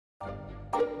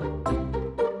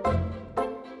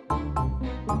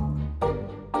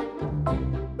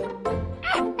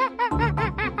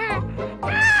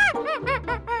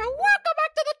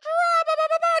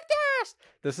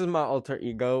This is my alter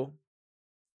ego.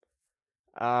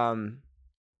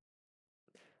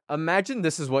 Imagine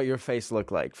this is what your face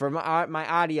looked like. For my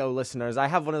audio listeners, I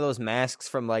have one of those masks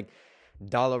from like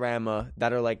Dollarama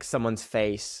that are like someone's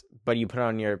face, but you put it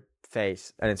on your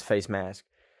face and it's face mask.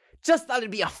 Just thought it'd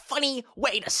be a funny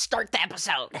way to start the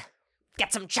episode.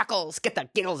 Get some chuckles, get the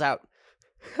giggles out.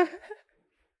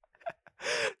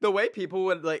 The way people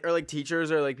would like, or like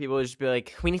teachers or like people would just be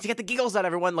like, we need to get the giggles out,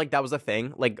 everyone. Like that was a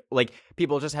thing. Like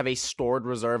people just have a stored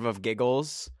reserve of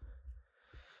giggles.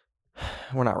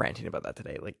 We're not ranting about that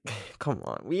today. Like, come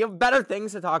on. We have better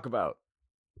things to talk about.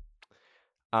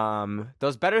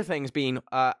 Those better things being,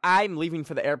 I'm leaving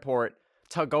for the airport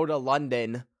to go to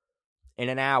London in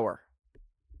an hour.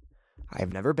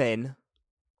 I've never been.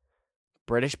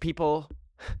 British people,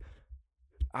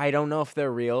 I don't know if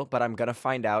they're real, but I'm gonna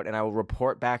find out and I will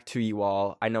report back to you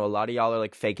all. I know a lot of y'all are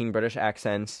like faking British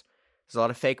accents. There's a lot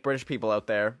of fake British people out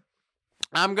there.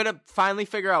 I'm gonna finally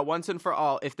figure out once and for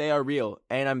all if they are real,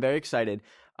 and I'm very excited.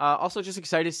 Also just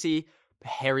excited to see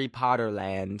Harry Potter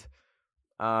Land.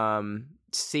 I've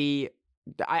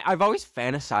always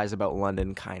fantasized about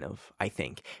London, kind of, I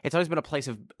think. It's always been a place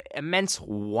of immense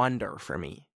wonder for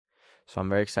me. So I'm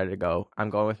very excited to go. I'm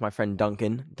going with my friend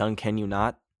Duncan. Duncan, you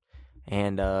not?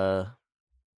 And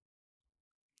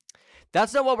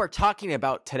that's not what we're talking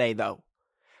about today, though.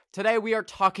 Today we are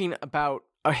talking about...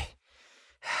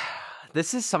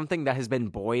 This is something that has been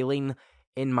boiling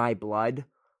in my blood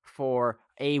for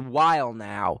a while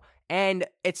now. And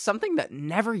it's something that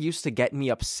never used to get me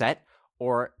upset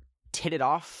or titted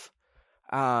off.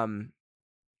 And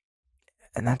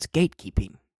that's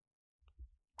gatekeeping.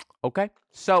 Okay?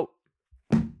 So...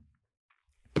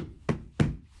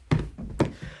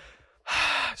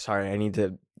 Sorry, I need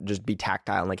to just be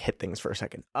tactile and like hit things for a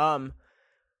second.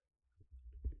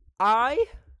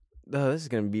 This is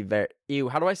gonna be very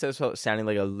how do I say this without sounding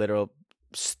like a literal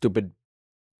stupid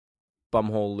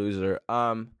bumhole loser?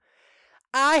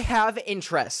 I have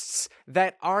interests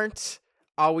that aren't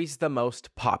always the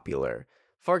most popular.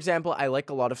 For example, I like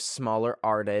a lot of smaller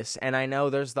artists, and I know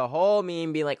there's the whole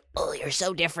meme being like, oh, you're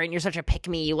so different, you're such a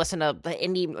pick-me, you listen to the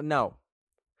indie... No.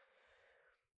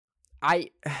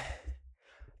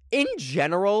 In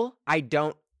general, I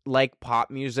don't like pop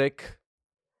music.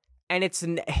 And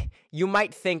you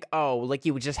might think, oh, like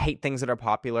you would just hate things that are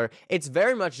popular. It's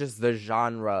very much just the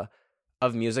genre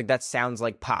of music that sounds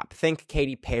like pop. Think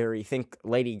Katy Perry, think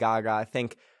Lady Gaga,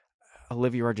 think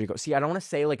Olivia Rodrigo. See, I don't want to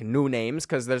say like new names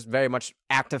because there's very much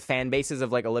active fan bases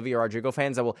of like Olivia Rodrigo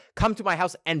fans that will come to my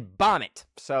house and bomb it.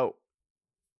 So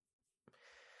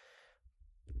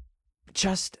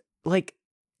just like,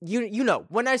 you know,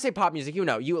 when I say pop music, you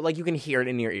know, you can hear it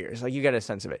in your ears. Like you get a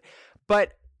sense of it.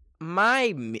 But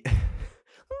my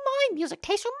music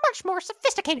tastes are much more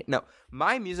sophisticated. No,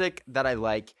 my music that I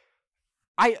like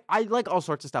like all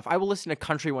sorts of stuff. I will listen to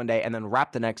country one day and then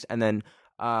rap the next and then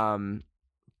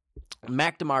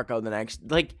Mac DeMarco the next.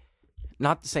 Like,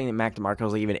 not saying that Mac DeMarco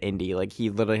is like even indie. Like, he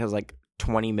literally has like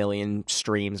 20 million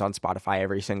streams on Spotify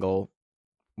every single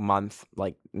month.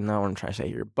 Like, no, what I'm trying to say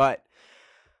here. But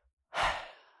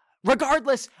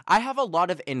regardless, I have a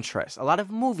lot of interests, a lot of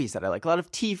movies that I like, a lot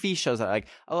of TV shows that I like,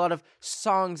 a lot of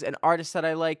songs and artists that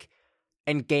I like,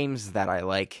 and games that I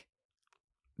like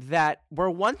that were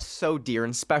once so dear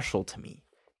and special to me.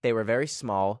 They were very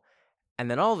small, and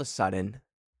then all of a sudden,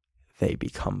 they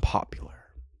become popular.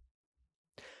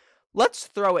 Let's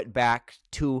throw it back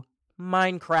to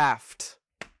Minecraft.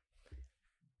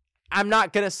 I'm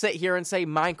not going to sit here and say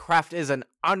Minecraft is an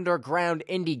underground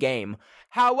indie game.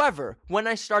 However, when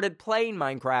I started playing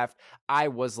Minecraft, I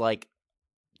was like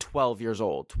 12 years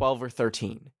old, 12 or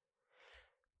 13.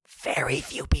 Very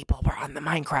few people were on the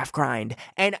Minecraft grind,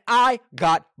 and I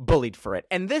got bullied for it.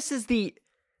 And this is like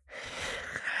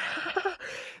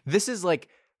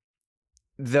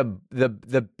the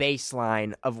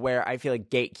baseline of where I feel like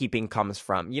gatekeeping comes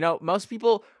from. You know, most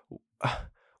people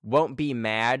won't be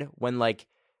mad when like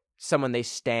someone they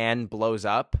stan blows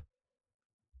up,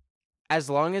 as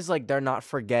long as like they're not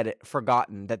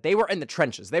forgotten that they were in the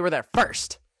trenches. They were there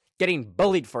first, getting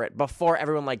bullied for it before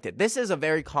everyone liked it. This is a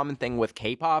very common thing with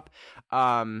K-pop.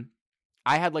 I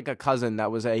had like a cousin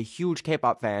that was a huge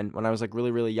K-pop fan when I was like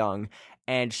really, really young,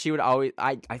 and she would always,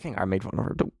 I think I made fun of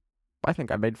her too. I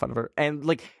think I made fun of her. And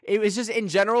like, it was just in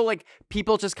general, like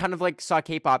people just kind of like saw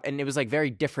K-pop and it was like very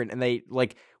different, and they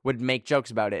like would make jokes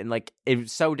about it. And like, it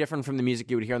was so different from the music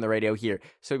you would hear on the radio here.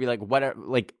 So it'd be like, whatever,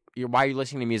 like why are you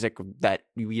listening to music that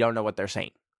you don't know what they're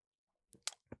saying?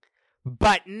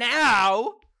 But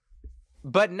now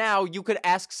you could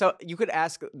ask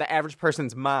the average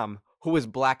person's mom who is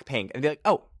Blackpink and be like,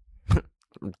 oh,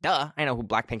 duh, I know who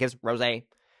Blackpink is. Rosé.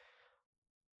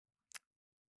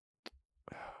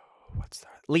 What's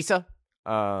that? Lisa.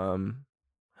 I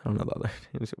don't know the other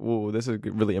names. Ooh, this is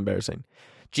really embarrassing.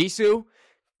 Jisoo.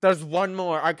 There's one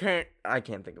more. I can't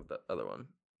think of the other one.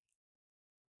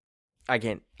 I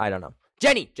don't know.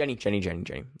 Jenny.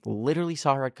 Literally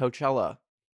saw her at Coachella.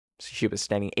 She was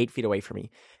standing 8 feet away from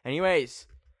me. Anyways.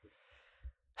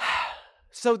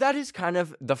 So that is kind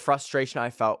of the frustration I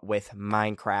felt with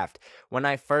Minecraft. When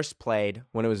I first played,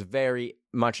 when it was very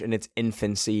much in its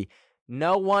infancy,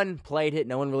 no one played it.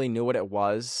 No one really knew what it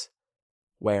was.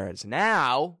 Whereas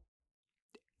now,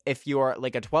 if you're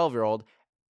like a 12-year-old,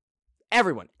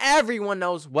 everyone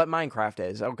knows what Minecraft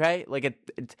is, okay? Like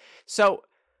so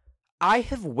I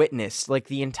have witnessed like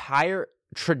the entire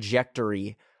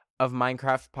trajectory of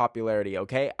Minecraft popularity,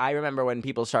 okay? I remember when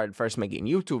people started first making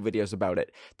YouTube videos about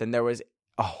it, then there was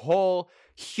a whole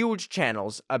huge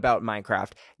channels about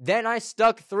Minecraft. Then I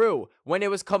stuck through when it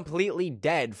was completely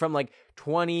dead from like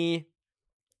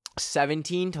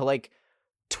 2017 to like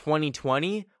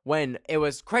 2020 when it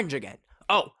was cringe again.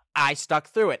 Oh, I stuck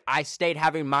through it. I stayed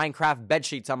having Minecraft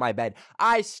bedsheets on my bed.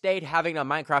 I stayed having a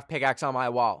Minecraft pickaxe on my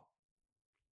wall.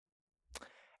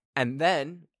 And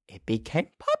then it became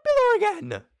popular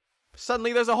again.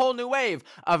 Suddenly there's a whole new wave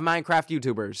of Minecraft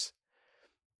YouTubers.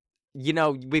 You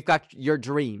know, we've got your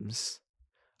dreams.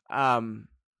 Your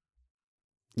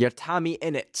Tommy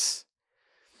Innits.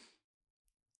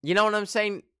 You know what I'm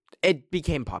saying? It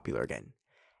became popular again.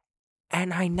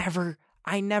 And I never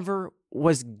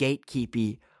was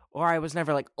gatekeepy, or I was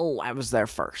never like, oh, I was there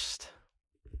first.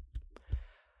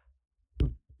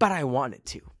 But I wanted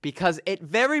to, because it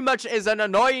very much is an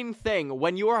annoying thing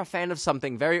when you are a fan of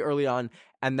something very early on,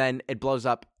 and then it blows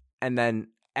up, and then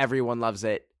everyone loves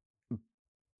it,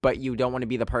 but you don't want to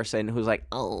be the person who's like,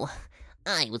 oh,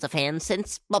 I was a fan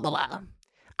since blah, blah, blah.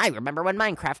 I remember when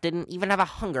Minecraft didn't even have a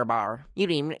hunger bar.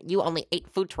 You only ate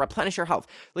food to replenish your health.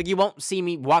 Like, you won't see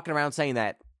me walking around saying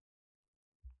that.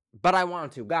 But I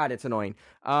want to. God, it's annoying.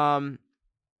 So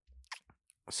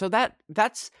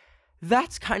that's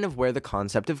kind of where the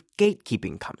concept of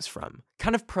gatekeeping comes from.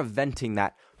 Kind of preventing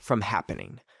that from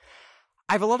happening.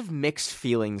 I have a lot of mixed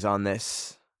feelings on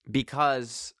this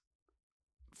because,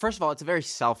 first of all, it's a very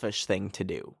selfish thing to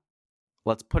do.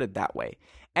 Let's put it that way.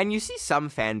 And you see some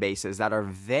fan bases that are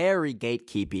very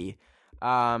gatekeepy.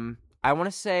 I want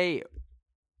to say,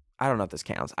 I don't know if this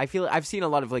counts. I've seen a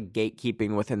lot of like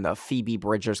gatekeeping within the Phoebe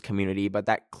Bridgers community, but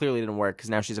that clearly didn't work because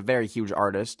now she's a very huge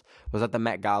artist. Was at the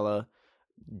Met Gala,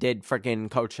 did freaking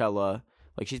Coachella.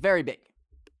 Like, she's very big.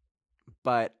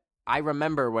 But I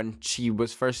remember when she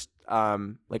was first,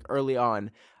 like early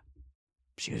on,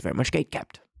 she was very much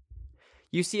gatekept.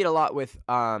 You see it a lot with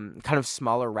kind of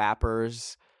smaller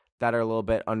rappers that are a little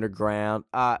bit underground.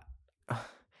 Like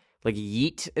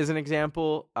Yeet is an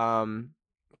example.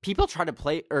 People try to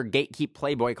play or gatekeep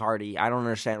Playboi Carti. I don't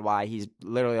understand why. He's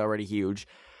literally already huge.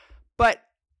 But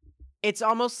it's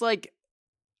almost like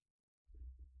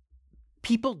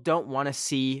people don't want to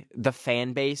see the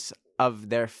fan base of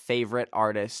their favorite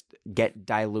artist get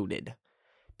diluted.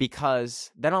 Because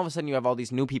then all of a sudden you have all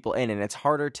these new people in, and it's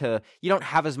harder to... You don't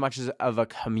have as much of a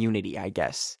community, I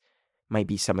guess. Might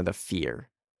be some of the fear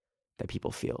that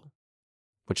people feel,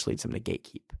 which leads them to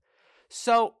gatekeep.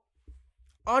 So,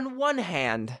 on one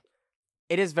hand,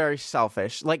 it is very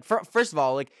selfish. Like, first of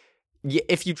all, like,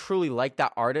 if you truly like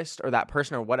that artist or that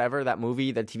person or whatever, that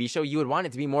movie, that TV show, you would want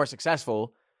it to be more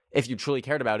successful if you truly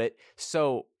cared about it.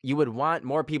 So, you would want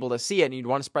more people to see it, and you'd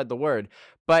want to spread the word.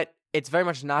 But it's very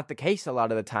much not the case a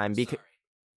lot of the time. Because Sorry.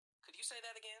 Could you say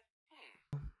that again?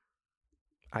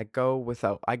 I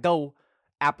go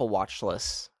Apple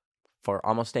Watchless for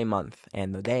almost a month,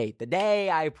 and the day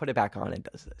I put it back on, it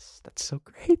does this. That's so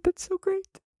great. That's so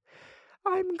great.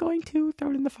 I'm going to throw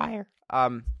it in the fire.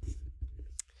 So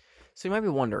you might be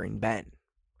wondering, Ben,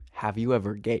 have you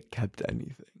ever gatekept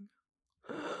anything?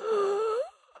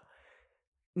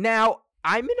 Now,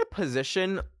 I'm in a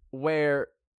position where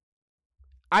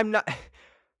I'm not...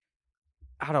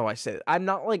 How do I say it? I'm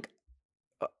not like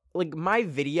my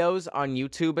videos on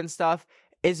YouTube and stuff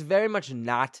is very much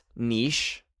not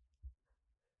niche.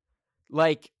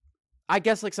 Like, I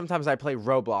guess like sometimes I play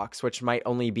Roblox, which might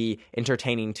only be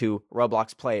entertaining to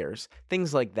Roblox players.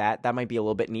 Things like that. That might be a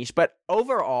little bit niche. But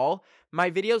overall,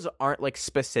 my videos aren't like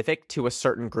specific to a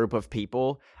certain group of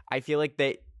people. I feel like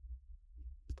they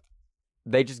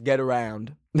just get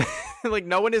around. Like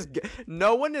no one is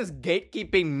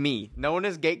gatekeeping me. No one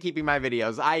is gatekeeping my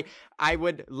videos. I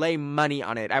would lay money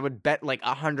on it. I would bet like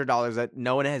 $100 that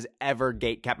no one has ever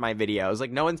gatekept my videos.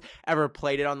 Like no one's ever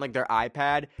played it on like their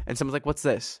iPad and someone's like, "What's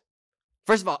this?"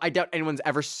 First of all, I doubt anyone's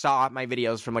ever saw my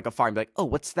videos from like afar and be like, "Oh,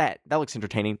 what's that? That looks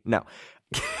entertaining." No.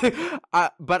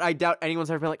 But I doubt anyone's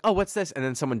ever been like, "Oh, what's this?" And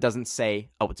then someone doesn't say,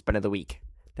 "Oh, it's Ben of the Week."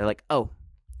 They're like, "Oh,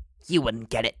 You wouldn't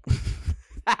get it.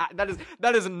 that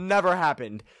has never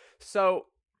happened." So,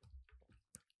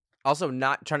 also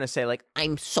not trying to say like,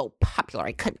 I'm so popular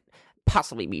I couldn't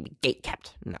possibly be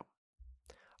gatekept. no.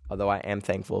 Although I am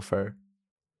thankful for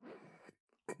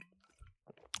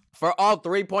all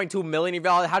 3.2 million of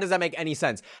y'all. How does that make any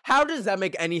sense? How does that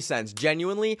make any sense?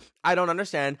 Genuinely, I don't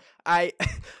understand.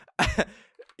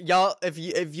 Y'all, if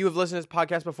you have listened to this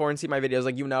podcast before and seen my videos,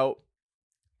 like, you know,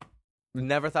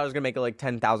 never thought I was gonna make it like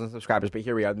 10,000 subscribers, but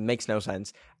here we are. It makes no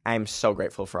sense. I'm so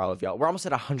grateful for all of y'all. We're almost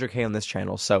at 100K on this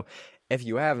channel, so if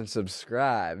you haven't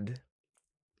subscribed,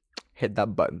 hit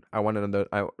that button. I want another.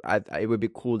 It would be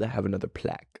cool to have another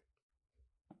plaque.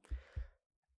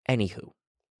 Anywho,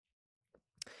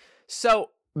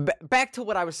 so back to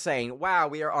what I was saying. Wow,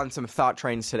 we are on some thought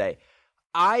trains today.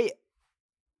 I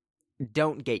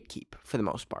don't gatekeep for the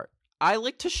most part. I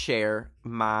like to share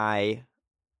my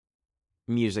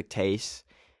music tastes,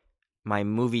 my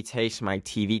movie tastes, my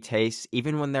TV tastes,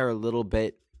 even when they're a little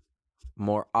bit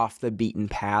more off the beaten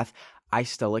path. I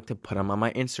still like to put them on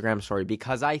my Instagram story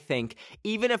because I think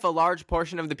even if a large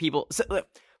portion of the people, so,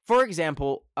 for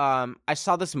example, I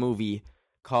saw this movie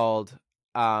called,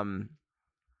 what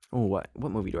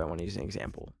movie do I want to use as an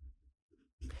example?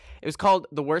 It was called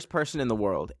The Worst Person in the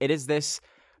World. It is this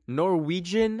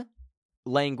Norwegian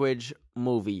language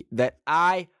movie that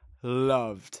I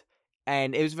loved.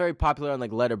 And it was very popular on like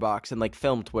Letterboxd and like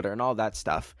Film Twitter and all that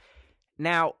stuff.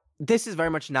 Now, this is very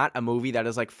much not a movie that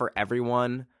is like for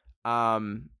everyone. A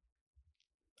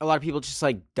lot of people just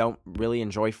like don't really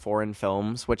enjoy foreign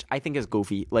films, which I think is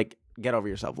goofy. Like, get over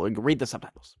yourself. Like, read the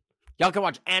subtitles. Y'all can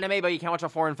watch anime, but you can't watch a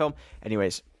foreign film.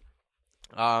 Anyways,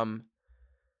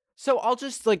 so I'll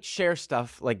just like share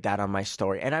stuff like that on my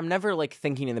story, and I'm never like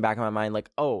thinking in the back of my mind like,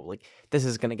 oh, like this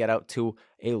is gonna get out to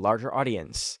a larger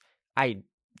audience. I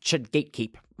should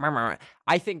gatekeep.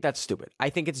 I think that's stupid.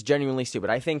 I think it's genuinely stupid.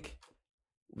 I think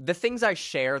the things I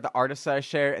share, the artists that I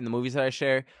share, and the movies that I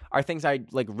share are things I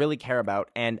like really care about,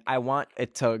 and I want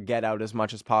it to get out as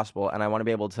much as possible, and I want to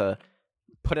be able to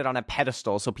put it on a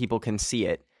pedestal so people can see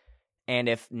it. And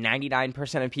if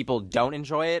 99% of people don't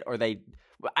enjoy it, or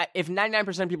if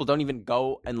 99% of people don't even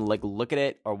go and like look at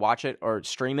it or watch it or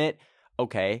stream it,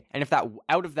 okay. And if that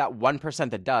out of that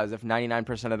 1% that does, if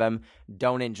 99% of them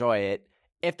don't enjoy it,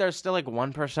 if there's still like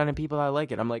 1% of people that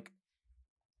like it, I'm like,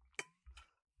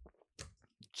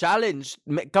 challenge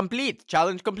complete.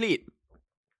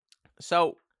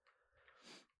 So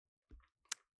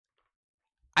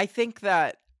I think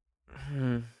that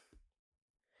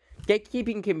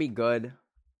gatekeeping can be good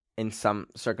in some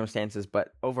circumstances,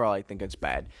 but overall I think it's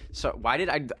bad. So why did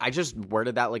I just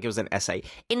worded that like it was an essay?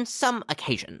 In some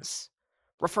occasions,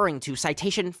 referring to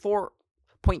citation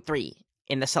 4.3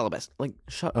 in the syllabus. Like,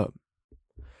 shut up.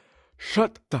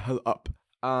 Shut the hell up.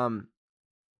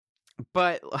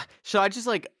 But should I just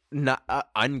like not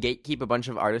ungatekeep a bunch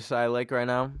of artists that I like right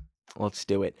now? Let's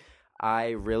do it. I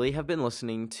really have been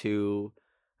listening to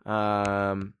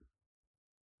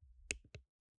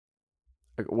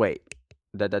wait.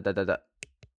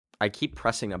 I keep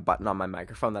pressing a button on my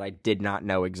microphone that I did not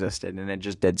know existed, and it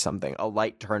just did something. A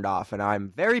light turned off, and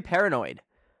I'm very paranoid.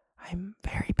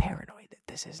 That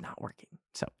this is not working.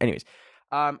 So, anyways,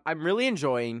 I'm really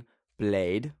enjoying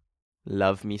Blade.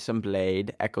 Love me some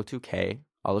Blade. Echo 2K.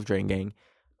 Olive Drain Gang.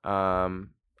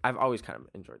 I've always kind of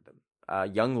enjoyed them.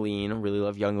 Young Lean. Really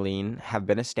love Young Lean. Have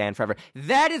been a stan forever.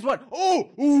 That is what...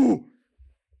 Ooh!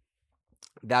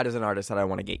 That is an artist that I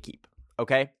want to gatekeep.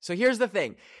 Okay? So here's the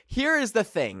thing. Here is the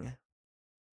thing.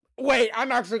 Wait,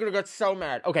 I'm actually going to get so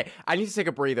mad. Okay, I need to take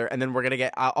a breather, and then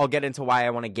I'll get into why I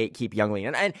want to gatekeep Young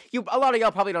Lean. And a lot of y'all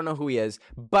probably don't know who he is,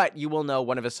 but you will know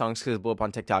one of his songs because it blew up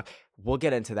on TikTok. We'll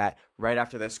get into that right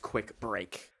after this quick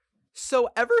break. So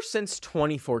ever since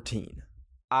 2014,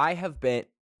 I have been...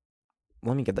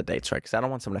 Let me get the dates right, because I don't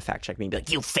want someone to fact check me and be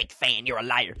like, you fake fan, you're a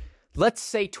liar. Let's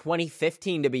say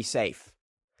 2015 to be safe.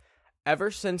 Ever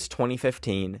since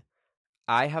 2015,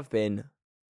 I have been...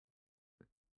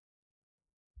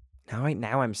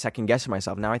 Now I'm second guessing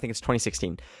myself. Now I think it's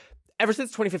 2016. Ever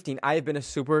since 2015, I have been a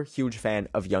super huge fan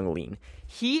of Young Lean.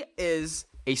 He is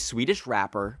a Swedish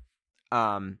rapper.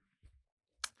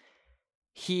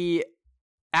 He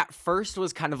at first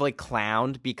was kind of like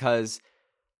clowned because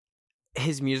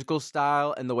his musical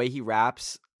style and the way he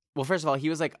raps. Well, first of all, he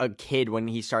was like a kid when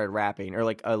he started rapping, or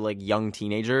like a young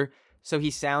teenager. So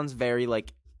he sounds very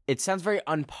like, it sounds very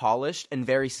unpolished and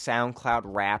very SoundCloud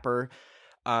rapper,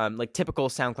 like typical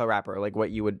SoundCloud rapper, like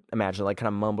what you would imagine, like kind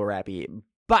of mumble rappy.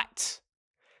 But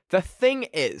the thing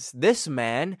is, this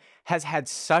man has had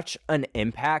such an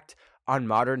impact on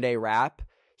modern day rap.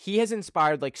 He has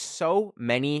inspired like so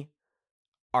many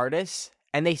artists,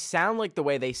 and they sound like the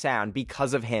way they sound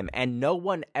because of him, and no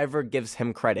one ever gives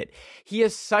him credit. He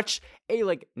is such a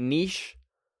like niche.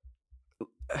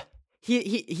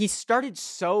 He started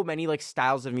so many like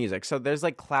styles of music. So there's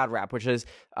like cloud rap, which is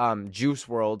Juice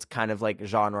WRLD's kind of like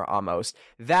genre almost.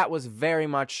 That was very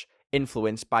much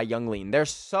influenced by Young Lean.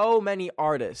 There's so many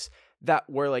artists that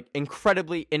were like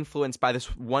incredibly influenced by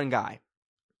this one guy.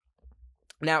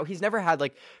 Now, he's never had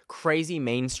like crazy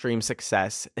mainstream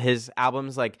success. His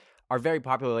albums like are very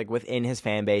popular like within his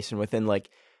fan base and within like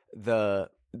the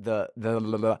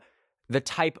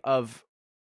type of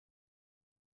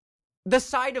the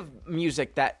side of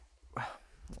music that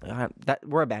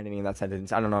we're abandoning that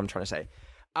sentence. I don't know what I'm trying to say.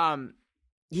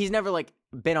 He's never like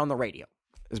been on the radio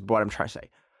is what I'm trying to say.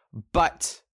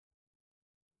 But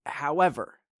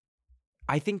however,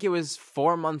 I think it was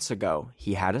 4 months ago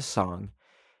he had a song.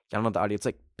 I don't know the audio. It's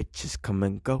like, bitches come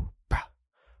and go, bruh,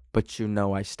 but you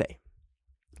know I stay.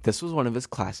 This was one of his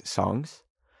classic songs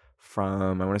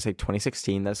from, I want to say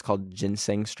 2016. That's called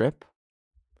Ginseng Strip.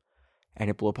 And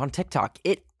it blew up on TikTok.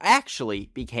 It actually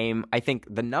became, I think,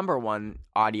 the number one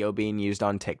audio being used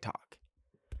on TikTok.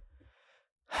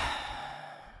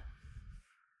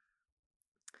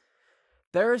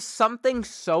 There is something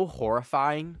so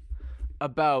horrifying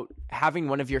about having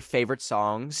one of your favorite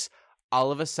songs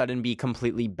all of a sudden be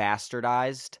completely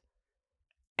bastardized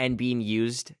and being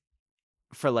used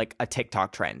for like a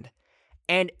TikTok trend.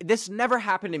 And this never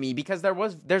happened to me because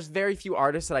there's very few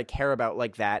artists that I care about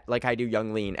like that, like I do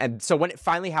Young Lean. And so when it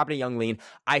finally happened to Young Lean,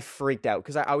 I freaked out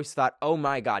because I always thought, oh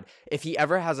my God, if he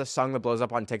ever has a song that blows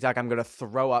up on TikTok, I'm going to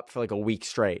throw up for like a week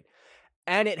straight.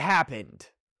 And it happened.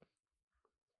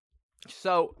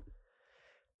 So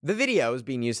the videos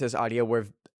being used as audio were,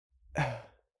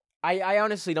 I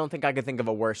honestly don't think I could think of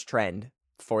a worse trend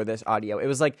for this audio. It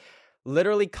was like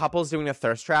literally couples doing a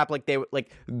thirst trap. Like they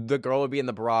like the girl would be in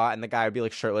the bra and the guy would be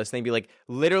like shirtless. And they'd be like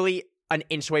literally an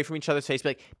inch away from each other's face. Be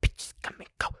like, bitches come and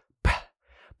go, bruh.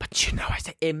 But you know, I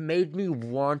said it made me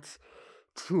want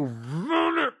to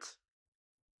vomit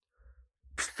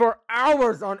for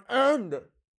hours on end.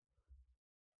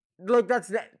 Like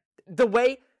that's the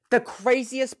way. The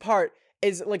craziest part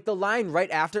is like the line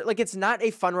right after. Like it's not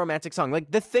a fun romantic song.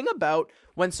 Like the thing about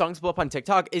when songs blow up on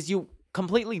TikTok is you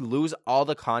completely lose all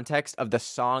the context of the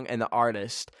song and the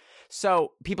artist.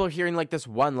 So people are hearing like this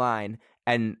one line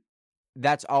and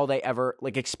that's all they ever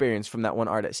like experience from that one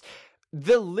artist.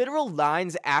 The literal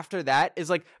lines after that is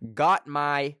like, got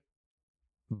my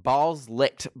balls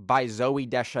licked by Zooey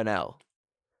Deschanel.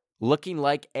 Looking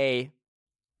like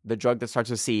the drug that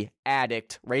starts with C,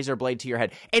 addict, razor blade to your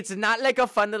head. It's not like a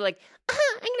fun little like, I'm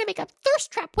gonna make a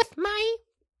thirst trap with my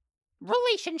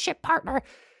relationship partner.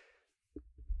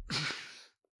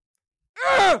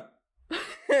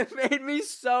 It made me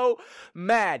so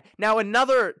mad. Now,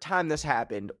 another time this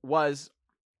happened was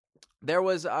there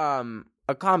was a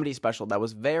comedy special that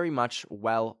was very much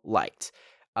well liked.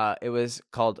 It was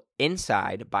called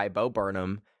Inside by Bo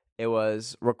Burnham. It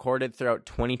was recorded throughout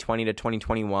 2020 to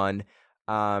 2021.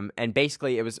 And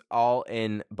basically it was all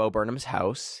in Bo Burnham's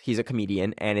house. He's a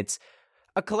comedian, and it's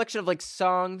a collection of like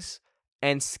songs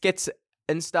and skits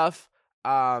and stuff.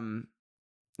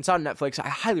 It's on Netflix. I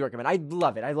highly recommend it. I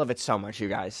love it. I love it so much, you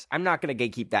guys. I'm not going to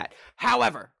gatekeep that.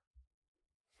 However,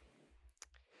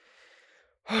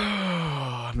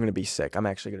 I'm going to be sick. I'm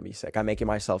actually going to be sick. I'm making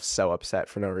myself so upset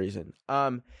for no reason.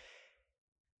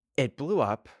 It blew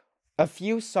up. A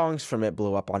few songs from it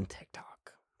blew up on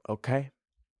TikTok. Okay?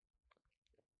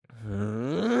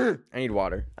 I need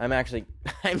water.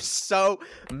 I'm so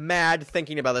mad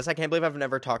thinking about this. I can't believe I've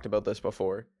never talked about this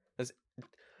before.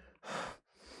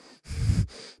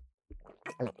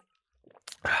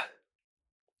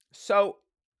 So,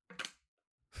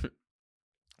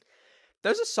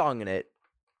 there's a song in it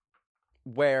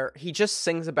where he just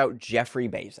sings about Jeffrey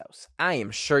Bezos. I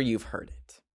am sure you've heard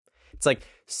it. It's like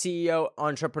CEO,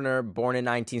 entrepreneur, born in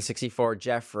 1964,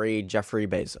 Jeffrey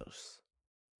Bezos.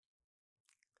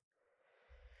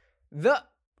 The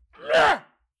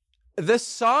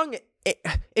song,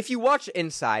 if you watch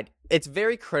Inside, it's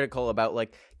very critical about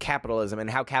like capitalism and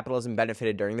how capitalism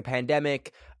benefited during the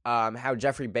pandemic, how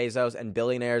Jeffrey Bezos and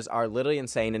billionaires are literally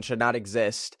insane and should not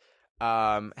exist,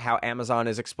 how Amazon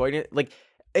is exploiting it. Like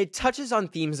it touches on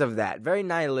themes of that. Very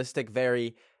nihilistic,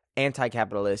 very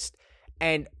anti-capitalist.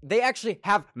 And they actually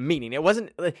have meaning. It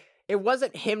wasn't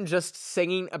him just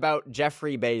singing about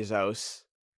Jeffrey Bezos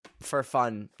for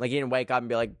fun. Like, he didn't wake up and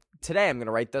be like, today I'm going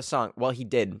to write this song. Well, he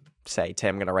did say, today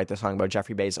I'm going to write this song about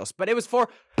Jeffrey Bezos. But it was for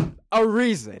a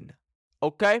reason.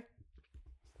 Okay?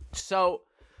 So,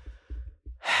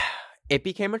 it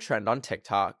became a trend on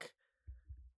TikTok.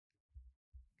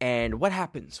 And what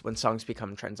happens when songs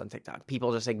become trends on TikTok?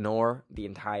 People just ignore the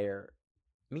entire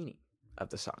meaning of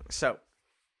the song. So,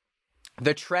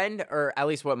 the trend, or at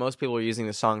least what most people were using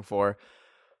the song for,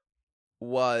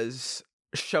 was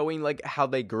showing like how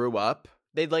they grew up.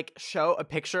 They'd like show a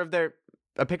picture of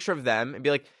them and be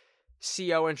like,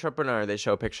 CEO entrepreneur. They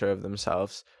show a picture of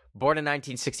themselves. Born in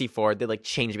 1964. They like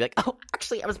change and be like, oh,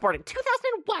 actually, I was born in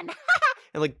 2001.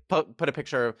 And like put a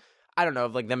picture, I don't know,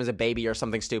 of like them as a baby or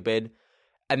something stupid.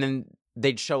 And then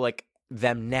they'd show like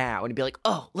them now and it'd be like,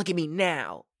 oh, look at me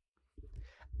now.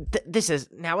 This is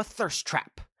now a thirst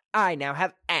trap. I now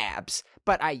have abs,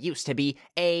 but I used to be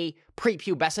a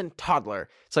prepubescent toddler.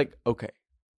 It's like, okay,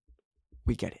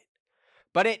 we get it.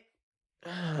 But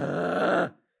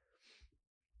that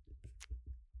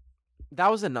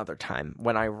was another time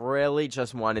when I really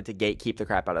just wanted to gatekeep the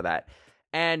crap out of that.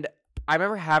 And I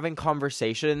remember having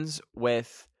conversations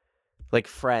with like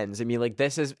friends and being like,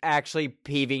 this is actually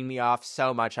peeving me off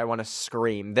so much. I want to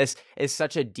scream. This is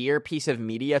such a dear piece of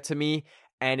media to me,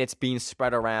 and it's being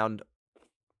spread around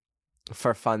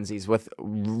for funsies with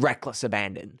reckless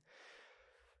abandon.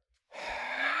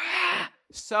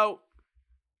 So,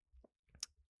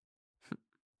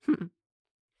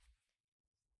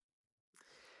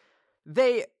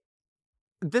 the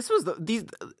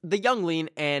Young Lean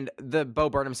and the Bo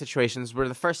Burnham situations were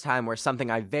the first time where something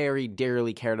I very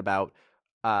dearly cared about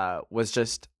was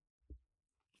just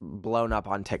blown up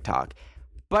on TikTok.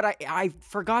 But I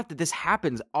forgot that this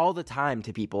happens all the time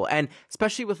to people, and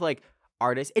especially with like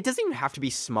artists. It doesn't even have to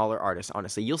be smaller artists,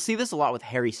 honestly. You'll see this a lot with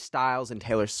Harry Styles and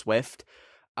Taylor Swift.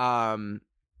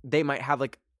 They might have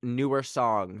like newer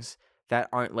songs that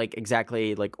aren't like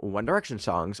exactly like One Direction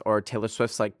songs or Taylor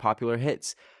Swift's like popular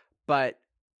hits, but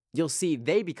you'll see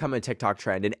they become a TikTok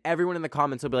trend, and everyone in the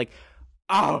comments will be like,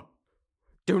 oh,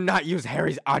 do not use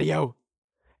Harry's audio.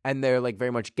 And they're like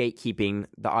very much gatekeeping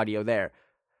the audio there.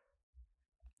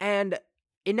 And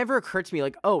it never occurred to me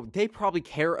like, oh, they probably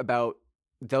care about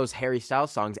those Harry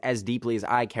Styles songs as deeply as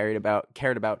I cared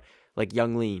about like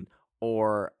Young Lean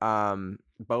or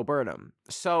Bo Burnham.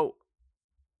 So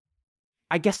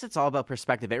I guess it's all about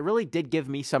perspective. It really did give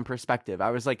me some perspective.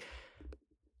 I was like,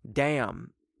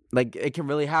 damn, like it can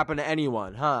really happen to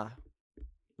anyone, huh?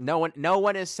 No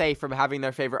one is safe from having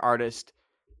their favorite artist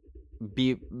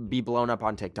be blown up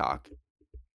on TikTok.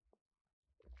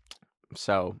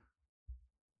 So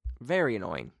very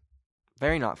annoying.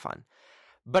 Very not fun.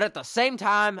 But at the same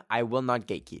time, I will not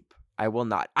gatekeep. I will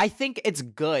not. I think it's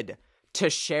good to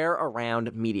share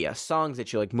around media, songs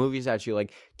that you like, movies that you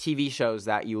like, TV shows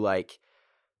that you like,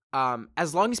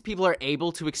 as long as people are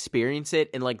able to experience it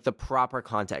in like the proper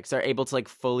context. They're able to like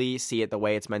fully see it the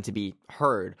way it's meant to be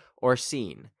heard or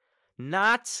seen.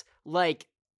 Not like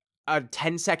a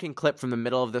 10-second clip from the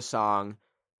middle of the song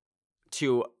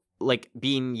to like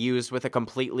being used with a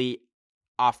completely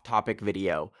off-topic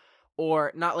video.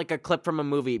 Or not like a clip from a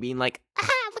movie being like,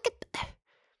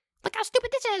 look how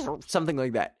stupid this is, or something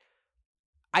like that.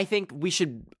 I think we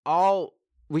shouldn't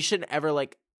ever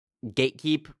like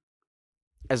gatekeep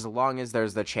as long as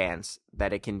there's the chance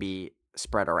that it can be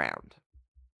spread around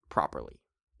properly.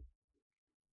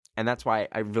 And that's why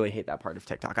I really hate that part of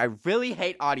TikTok. I really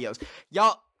hate audios.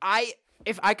 Y'all,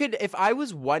 if I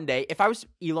was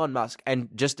Elon Musk and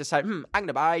just decided, I'm going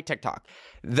to buy TikTok,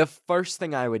 the first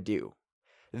thing I would do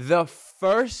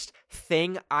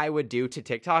to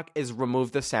TikTok is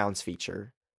remove the sounds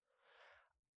feature.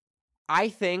 I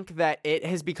think that it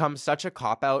has become such a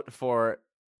cop-out for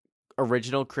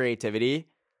original creativity,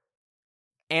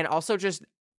 and also just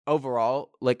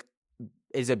overall, like,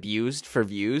 is abused for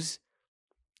views.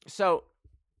 So,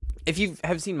 if you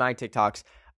have seen my TikToks,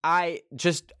 I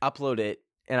just upload it,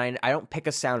 and I don't pick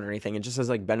a sound or anything. It just says,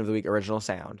 like, Ben of the Week original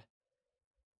sound.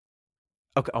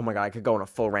 Okay, oh my god, I could go on a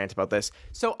full rant about this.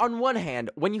 So, on one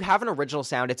hand, when you have an original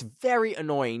sound, it's very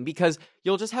annoying because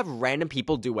you'll just have random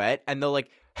people duet, and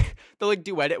they'll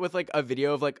duet it with, like, a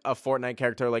video of, like, a Fortnite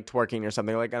character, like, twerking or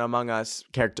something, like,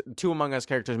 two Among Us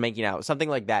characters making out, something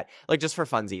like that, like, just for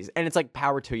funsies. And it's, like,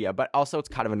 power to you, but also it's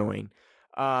kind of annoying.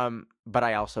 But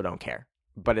I also don't care.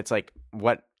 But it's, like,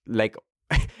 what, like,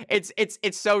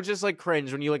 It's so just like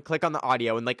cringe when you like click on the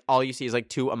audio and like all you see is like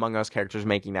two Among Us characters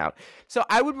making out. So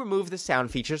I would remove the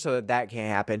sound feature so that can't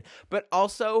happen. But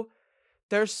also,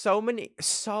 there's so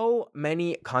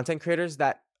many content creators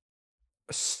that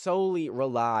solely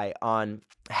rely on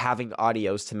having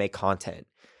audios to make content.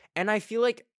 And I feel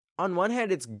like on one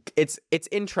hand it's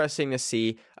interesting to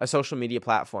see a social media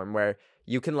platform where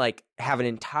you can like have an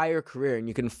entire career and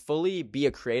you can fully be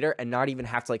a creator and not even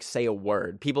have to like say a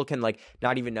word. People can like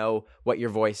not even know what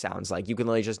your voice sounds like. You can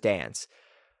literally just dance.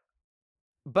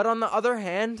 But on the other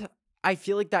hand, I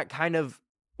feel like that kind of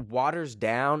waters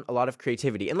down a lot of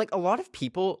creativity. And like a lot of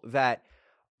people that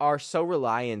are so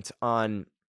reliant on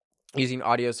using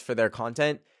audios for their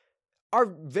content are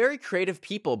very creative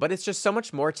people, but it's just so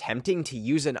much more tempting to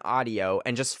use an audio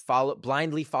and just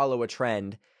blindly follow a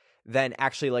trend than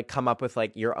actually like come up with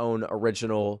like your own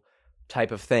original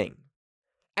type of thing.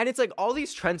 And it's like all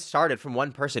these trends started from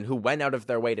one person who went out of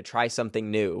their way to try something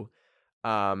new.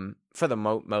 For the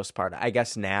most part, I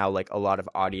guess now like a lot of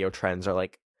audio trends are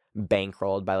like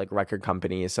bankrolled by like record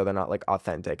companies, so they're not like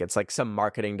authentic. It's like some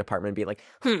marketing department being like,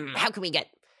 how can we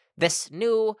get this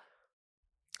new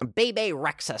Bebe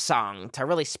Rexha song to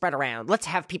really spread around? Let's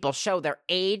have people show their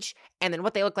age and then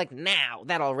what they look like now.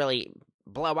 That'll really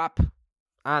blow up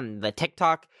on the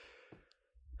TikTok.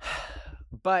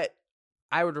 But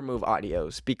I would remove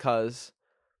audios because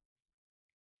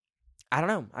I don't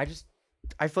know.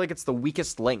 I feel like it's the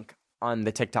weakest link on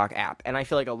the TikTok app. And I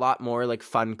feel like a lot more like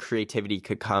fun creativity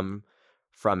could come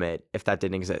from it if that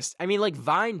didn't exist. I mean, like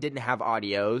Vine didn't have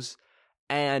audios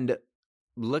and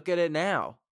look at it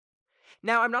now.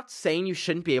 Now, I'm not saying you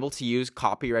shouldn't be able to use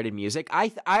copyrighted music.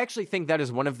 I actually think that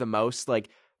is one of the most like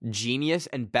genius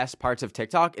and best parts of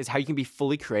TikTok is how you can be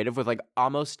fully creative with like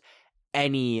almost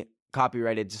any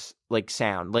copyrighted like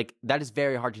sound. Like that is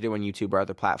very hard to do on YouTube or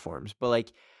other platforms. But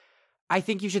like I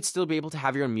think you should still be able to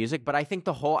have your own music, but I think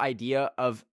the whole idea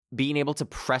of being able to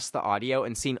press the audio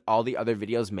and seeing all the other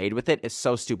videos made with it is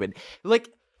so stupid. Like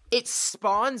it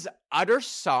spawns utter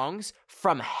songs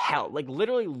from hell. Like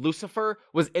literally Lucifer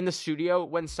was in the studio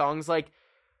when songs like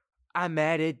I'm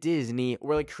mad at Disney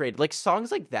were like created. Like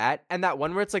songs like that, and that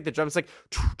one where it's like the drums like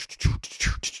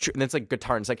and it's like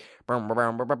guitar and it's like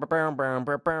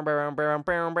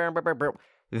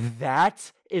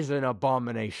that is an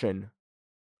abomination.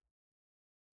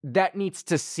 That needs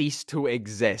to cease to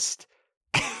exist.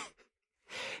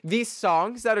 These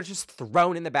songs that are just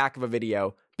thrown in the back of a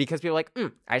video because people are like,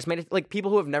 I just made it. Like people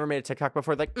who have never made a TikTok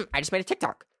before, like, I just made a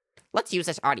TikTok. Let's use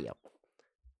this audio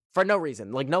for no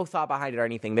reason, like no thought behind it or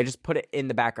anything. They just put it in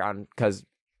the background because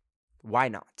why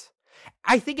not?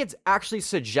 I think it's actually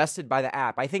suggested by the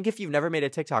app. I think if you've never made a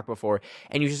TikTok before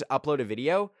and you just upload a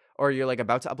video or you're like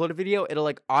about to upload a video, it'll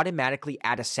like automatically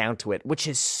add a sound to it, which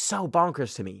is so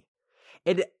bonkers to me.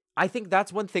 I think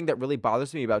that's one thing that really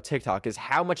bothers me about TikTok is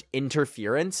how much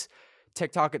interference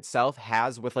TikTok itself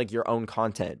has with like your own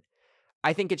content.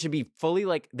 I think it should be fully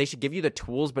like they should give you the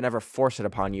tools but never force it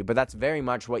upon you. But that's very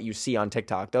much what you see on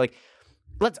TikTok. They're like,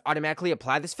 let's automatically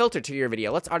apply this filter to your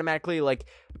video. Let's automatically like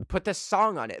put this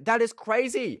song on it. That is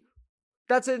crazy.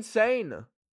 That's insane.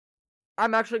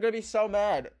 I'm actually going to be so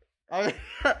mad.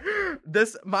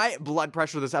 My blood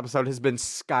pressure this episode has been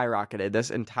skyrocketed this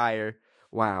entire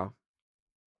wow.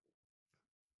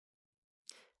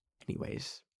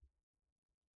 Anyways,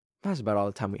 that's about all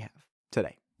the time we have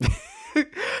today.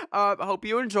 I hope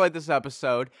you enjoyed this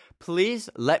episode. Please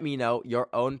let me know your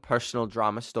own personal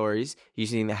drama stories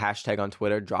using the hashtag on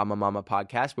Twitter, Drama Mama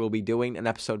Podcast. We'll be doing an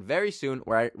episode very soon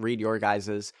where I read your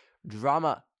guys'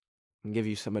 drama and give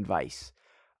you some advice.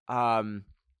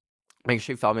 Make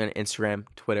sure you follow me on Instagram,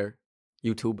 Twitter,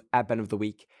 YouTube, at Ben of the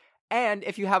Week. And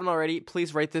if you haven't already,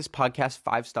 please rate this podcast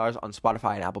 5 stars on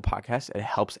Spotify and Apple Podcasts. It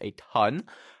helps a ton.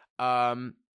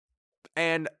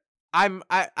 And I'm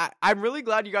really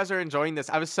glad you guys are enjoying this.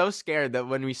 I was so scared that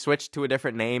when we switched to a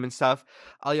different name and stuff,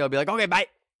 all y'all be like, okay, bye.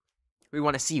 We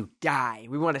want to see you die.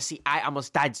 We want to see I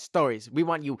almost died stories. We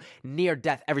want you near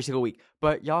death every single week.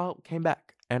 But y'all came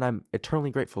back, and I'm eternally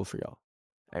grateful for y'all.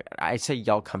 I say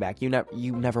y'all come back. You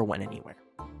never went anywhere.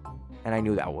 And I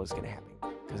knew that was going to happen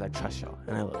because I trust y'all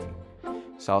and I love you.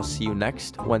 So I'll see you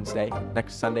next Sunday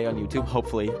on YouTube,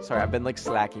 hopefully. Sorry, I've been like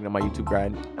slacking on my YouTube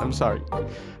grind. I'm sorry.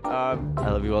 I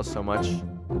love you all so much.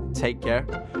 Take care.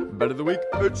 Better the week.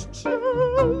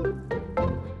 Bitch.